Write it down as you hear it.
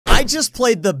I just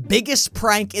played the biggest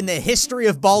prank in the history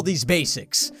of Baldis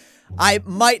Basics. I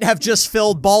might have just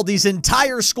filled Baldi's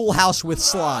entire schoolhouse with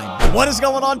slime. What is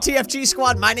going on, TFG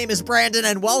squad? My name is Brandon,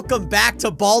 and welcome back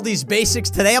to Baldis Basics.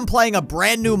 Today I'm playing a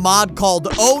brand new mod called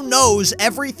Oh Noes,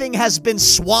 Everything Has Been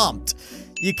Swamped.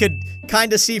 You could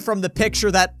kind of see from the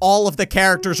picture that all of the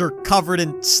characters are covered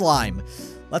in slime.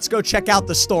 Let's go check out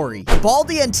the story.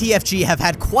 Baldi and TFG have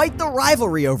had quite the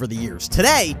rivalry over the years.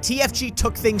 Today, TFG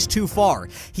took things too far.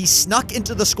 He snuck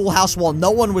into the schoolhouse while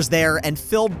no one was there and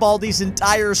filled Baldi's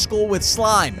entire school with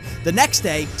slime. The next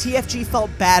day, TFG felt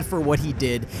bad for what he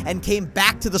did and came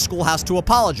back to the schoolhouse to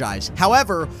apologize.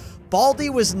 However, Baldi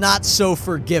was not so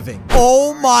forgiving.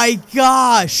 Oh my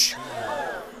gosh!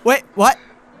 Wait, what?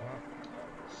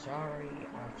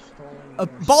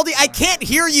 Baldi, I can't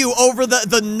hear you over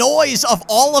the noise of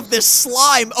all of this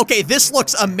slime. Okay, this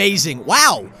looks amazing.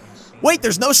 Wow. Wait,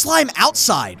 there's no slime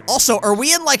outside. Also, are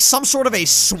we in like some sort of a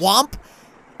swamp?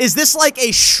 Is this like a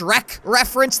Shrek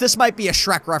reference? This might be a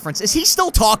Shrek reference. Is he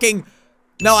still talking?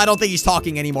 No, I don't think he's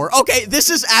talking anymore. Okay,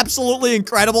 this is absolutely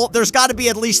incredible. There's got to be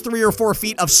at least 3 or 4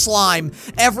 feet of slime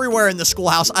everywhere in the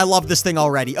schoolhouse. I love this thing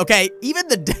already. Okay, even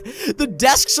the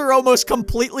desks are almost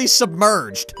completely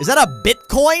submerged. Is that a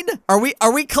Bitcoin? Are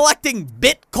we collecting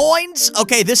Bitcoins?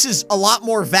 Okay, this is a lot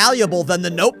more valuable than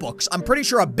the notebooks. I'm pretty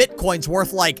sure a Bitcoin's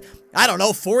worth like, I don't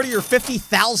know, $40,000 or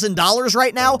 $50,000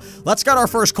 right now. Let's get our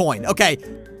first coin. Okay,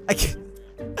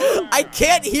 I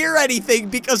can't hear anything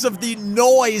because of the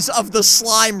noise of the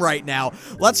slime right now.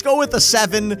 Let's go with a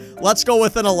 7, let's go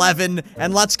with an 11,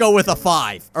 and let's go with a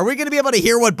 5. Are we going to be able to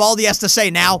hear what Baldi has to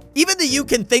say now? Even the You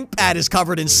Can Think pad is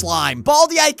covered in slime.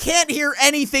 Baldi, I can't hear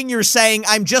anything you're saying.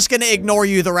 I'm just going to ignore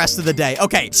you the rest of the day.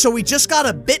 Okay, so we just got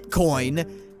a Bitcoin.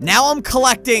 Now I'm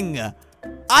collecting...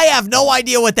 I have no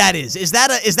idea what that is. Is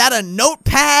that a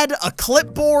notepad, a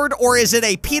clipboard, or is it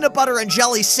a peanut butter and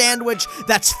jelly sandwich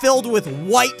that's filled with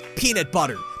white peanut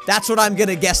butter? That's what I'm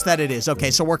gonna guess that it is.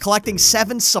 Okay, so we're collecting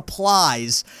 7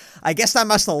 supplies. I guess I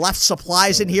must have left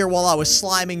supplies in here while I was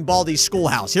sliming Baldi's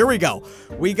schoolhouse. Here we go.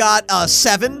 We got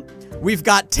 7, we've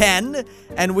got 10,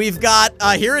 and we've got,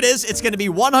 here it is. It's gonna be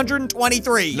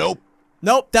 123.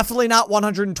 Nope, definitely not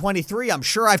 123. I'm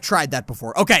sure I've tried that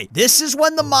before. Okay, this is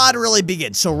when the mod really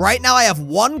begins. So right now I have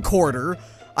 1 quarter.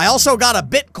 I also got a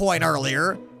Bitcoin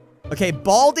earlier. Okay,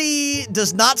 Baldi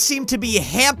does not seem to be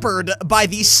hampered by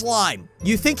the slime.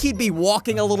 You think he'd be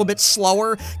walking a little bit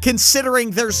slower,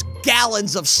 considering there's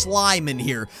gallons of slime in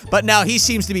here. But now he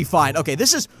seems to be fine. Okay,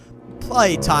 this is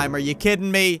playtime. Are you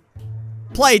kidding me?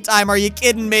 Playtime, are you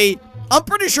kidding me? I'm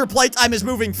pretty sure playtime is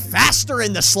moving faster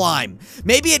in the slime.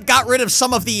 Maybe it got rid of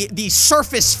some of the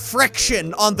surface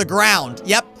friction on the ground.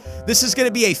 Yep, this is gonna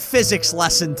be a physics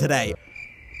lesson today.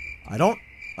 I don't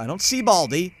see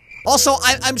Baldi. Also,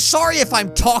 I'm sorry if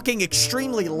I'm talking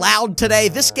extremely loud today.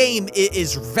 This game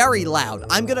is very loud.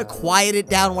 I'm gonna quiet it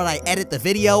down when I edit the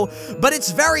video, but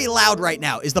it's very loud right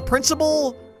now. Is the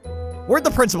principal... Where'd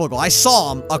the principal go? I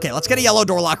saw him. Okay, let's get a yellow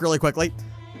door lock really quickly.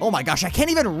 Oh my gosh, I can't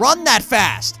even run that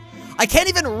fast. I can't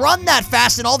even run that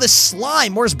fast in all this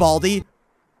slime. Where's Baldi?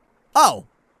 Oh.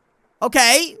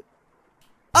 Okay.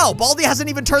 Oh, Baldi hasn't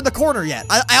even turned the corner yet.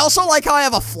 I also like how I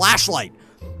have a flashlight.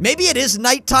 Maybe it is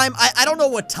nighttime. I don't know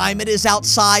what time it is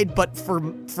outside, but for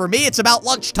me, it's about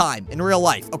lunchtime in real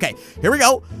life. Okay, here we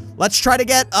go. Let's try to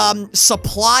get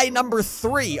supply number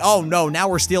 3. Oh, no. Now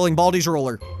we're stealing Baldi's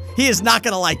ruler. He is not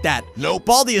gonna like that. Nope.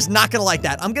 Baldi is not gonna like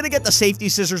that. I'm gonna get the safety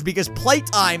scissors because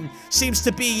playtime seems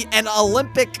to be an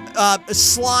Olympic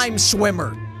slime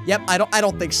swimmer. Yep, I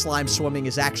don't think slime swimming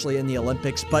is actually in the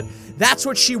Olympics, but that's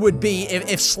what she would be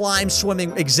if slime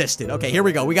swimming existed. Okay, here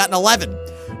we go. We got an 11.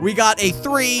 We got a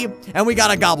 3, and we got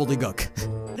a gobbledygook.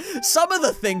 Some of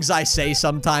the things I say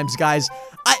sometimes, guys,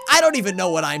 I don't even know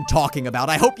what I'm talking about.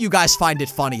 I hope you guys find it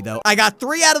funny, though. I got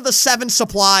 3 out of the 7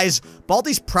 supplies.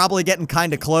 Baldi's probably getting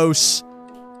kind of close.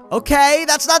 Okay,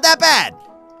 that's not that bad.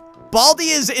 Baldi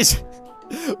is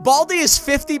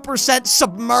 50%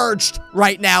 submerged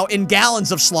right now in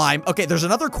gallons of slime. Okay, there's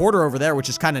another quarter over there, which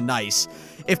is kind of nice.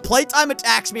 If playtime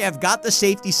attacks me, I've got the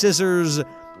safety scissors.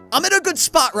 I'm in a good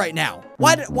spot right now.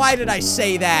 Why did I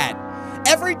say that?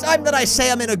 Every time that I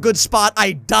say I'm in a good spot,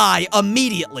 I die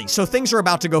immediately. So things are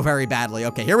about to go very badly.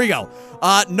 Okay, here we go.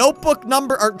 Notebook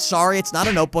number, or sorry, it's not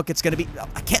a notebook. It's gonna be,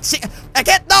 I can't see. I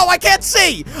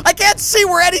can't see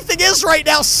where anything is right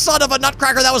now, son of a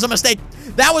nutcracker. That was a mistake.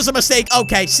 That was a mistake.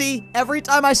 Okay, see, every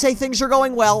time I say things are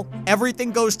going well,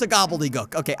 everything goes to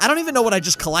gobbledygook. Okay, I don't even know what I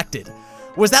just collected.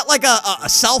 Was that like a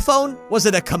cell phone? Was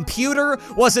it a computer?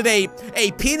 Was it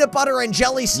a peanut butter and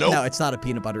jelly? Nope. No, it's not a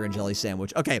peanut butter and jelly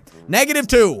sandwich. Okay,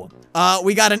 -2.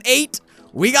 We got an 8.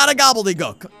 We got a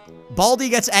gobbledygook. Baldi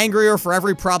gets angrier for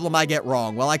every problem I get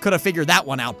wrong. Well, I could have figured that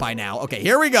one out by now. Okay,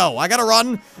 here we go. I gotta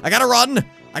run. I gotta run.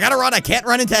 I gotta run. I can't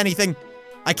run into anything.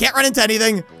 I can't run into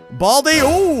anything. Baldi,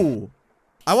 ooh.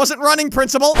 I wasn't running,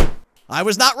 Principal. I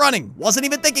was not running. Wasn't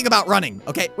even thinking about running.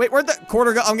 Okay, wait, where'd the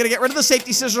quarter go? I'm gonna get rid of the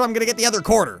safety scissors. I'm gonna get the other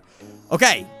quarter.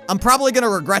 Okay, I'm probably gonna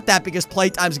regret that because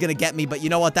playtime's gonna get me, but you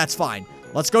know what? That's fine.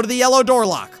 Let's go to the yellow door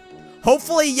lock.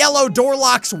 Hopefully yellow door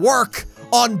locks work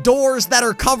on doors that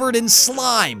are covered in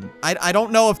slime. I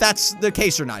don't know if that's the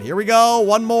case or not. Here we go.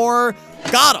 One more.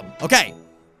 Got him. Okay.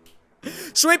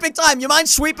 Sweeping time. You mind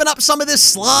sweeping up some of this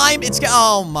slime?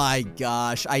 Oh my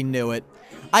gosh. I knew it.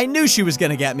 I knew she was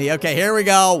gonna get me. Okay, here we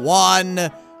go.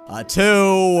 1,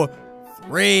 2,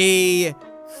 3,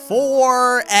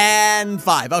 4, and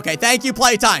 5. Okay, thank you,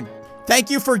 playtime. Thank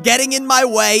you for getting in my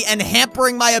way and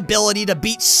hampering my ability to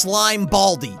beat Slime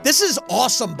Baldi. This is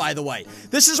awesome, by the way.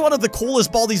 This is one of the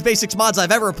coolest Baldis Basics mods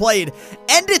I've ever played,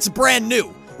 and it's brand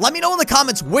new. Let me know in the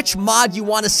comments which mod you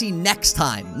want to see next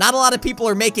time. Not a lot of people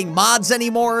are making mods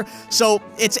anymore, so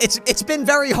it's been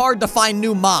very hard to find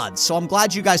new mods, so I'm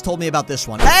glad you guys told me about this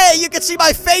one. Hey, you can see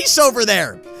my face over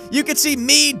there. You can see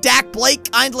me, Dak, Blake,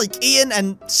 Eindlich, Ian,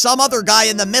 and some other guy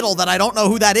in the middle that I don't know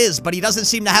who that is, but he doesn't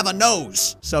seem to have a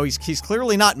nose. So he's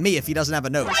clearly not me if he doesn't have a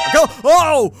nose. Go!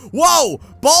 Oh! Whoa!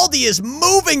 Baldi is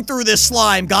moving through this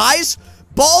slime, guys!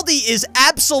 Baldi is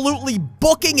absolutely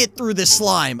booking it through this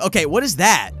slime. Okay, what is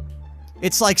that?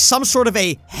 It's like some sort of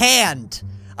a hand.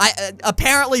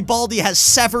 Apparently Baldi has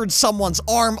severed someone's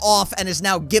arm off and is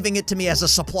now giving it to me as a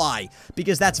supply,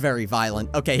 because that's very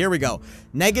violent. Okay, here we go.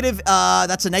 Negative,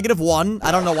 that's a -1.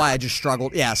 I don't know why I just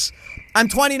struggled. Yes. I'm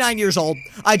 29 years old.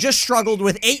 I just struggled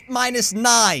with 8 minus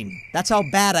 9. That's how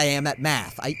bad I am at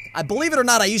math. I believe it or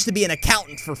not, I used to be an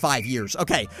accountant for 5 years.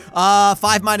 Okay,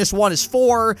 5 minus 1 is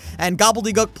 4, and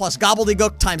gobbledygook plus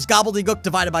gobbledygook times gobbledygook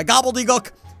divided by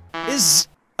gobbledygook is...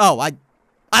 Oh,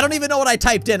 I don't even know what I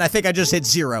typed in. I think I just hit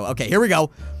 0. Okay, here we go.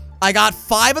 I got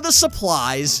 5 of the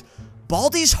supplies.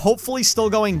 Baldi's hopefully still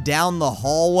going down the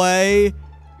hallway.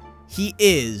 He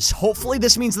is. Hopefully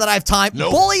this means that I have time.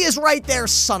 Nope. Bully is right there.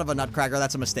 Son of a nutcracker.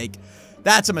 That's a mistake.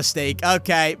 That's a mistake.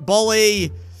 Okay,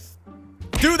 Bully.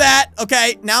 Do that.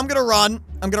 Okay, now I'm gonna run.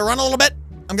 I'm gonna run a little bit.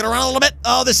 I'm gonna run a little bit.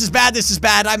 Oh, this is bad. This is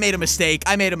bad. I made a mistake.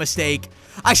 I made a mistake.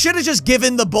 I should have just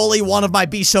given the Bully one of my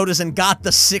B sodas and got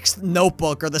the 6th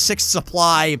notebook or the 6th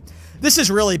supply. This is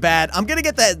really bad. I'm gonna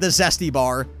get the Zesty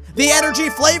bar. The energy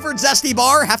flavored Zesty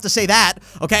bar. Have to say that.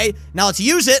 Okay, now let's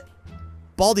use it.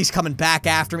 Baldi's coming back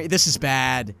after me. This is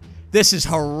bad. This is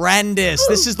horrendous.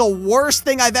 This is the worst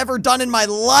thing I've ever done in my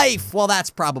life. Well, that's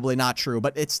probably not true,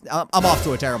 but I'm off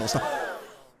to a terrible start.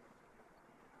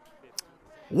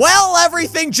 Well,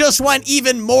 everything just went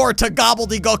even more to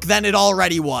gobbledygook than it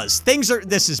already was.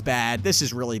 This is bad. This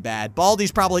is really bad.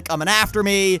 Baldi's probably coming after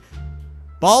me.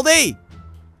 Baldi!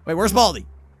 Wait, where's Baldi?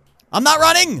 I'm not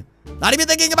running! Not even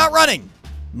thinking about running!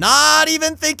 Not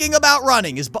even thinking about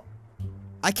running.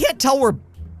 I can't tell where...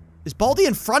 Is Baldi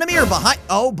in front of me or behind?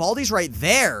 Oh, Baldi's right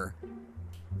there.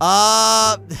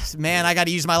 Man, I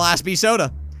gotta use my last B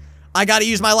soda. I gotta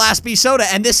use my last B soda,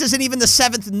 and this isn't even the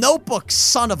 7th notebook,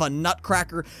 son of a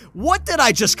nutcracker. What did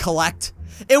I just collect?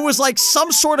 It was like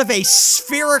some sort of a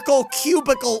spherical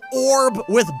cubical orb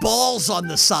with balls on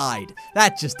the side.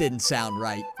 That just didn't sound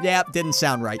right. Yeah, didn't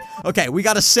sound right. Okay, we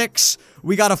got a 6,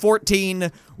 we got a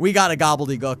 14, we got a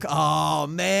gobbledygook. Oh,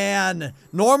 man.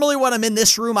 Normally when I'm in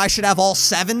this room, I should have all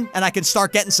 7, and I can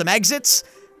start getting some exits.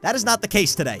 That is not the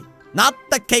case today. Not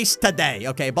the case today.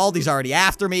 Okay, Baldi's already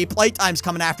after me. Playtime's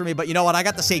coming after me, but you know what? I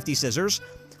got the safety scissors.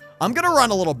 I'm gonna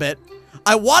run a little bit.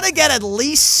 I want to get at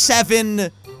least 7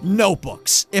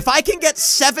 notebooks. If I can get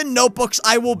 7 notebooks,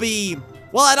 I will be...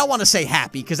 Well, I don't want to say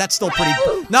happy, because that's still pretty...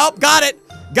 Nope, got it.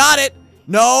 Got it.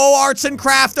 No arts and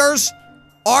crafters.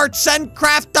 Arts and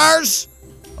crafters.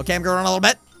 Okay, I'm gonna run a little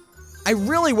bit. I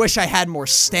really wish I had more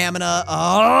stamina.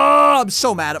 Oh, I'm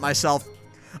so mad at myself.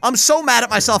 I'm so mad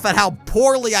at myself at how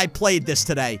poorly I played this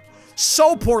today.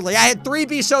 So poorly. I had 3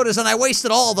 B sodas and I wasted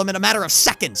all of them in a matter of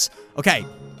seconds. Okay.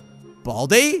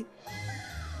 Baldi?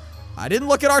 I didn't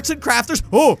look at arts and crafters.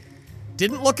 Oh!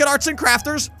 Didn't look at arts and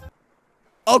crafters.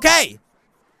 Okay.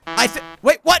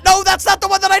 Wait, what? No, that's not the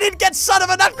one that I didn't get, son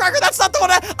of a nutcracker. That's not the one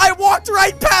I walked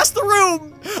right past the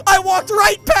room. I walked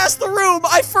right past the room.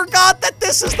 I forgot that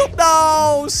this is the...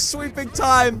 No, sweeping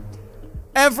time.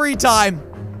 Every time.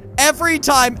 Every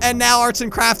time, and now Arts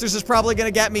and Crafters is probably gonna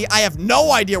get me. I have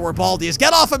no idea where Baldi is.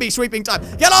 Get off of me, sweeping time.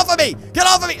 Get off of me. Get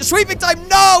off of me. Sweeping time.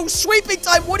 No, sweeping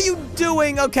time. What are you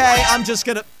doing? Okay, I'm just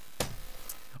gonna...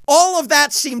 All of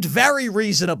that seemed very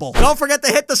reasonable. Don't forget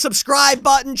to hit the subscribe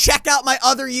button. Check out my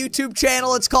other YouTube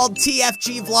channel. It's called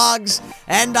TFG Vlogs.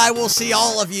 And I will see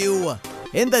all of you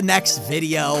in the next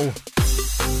video.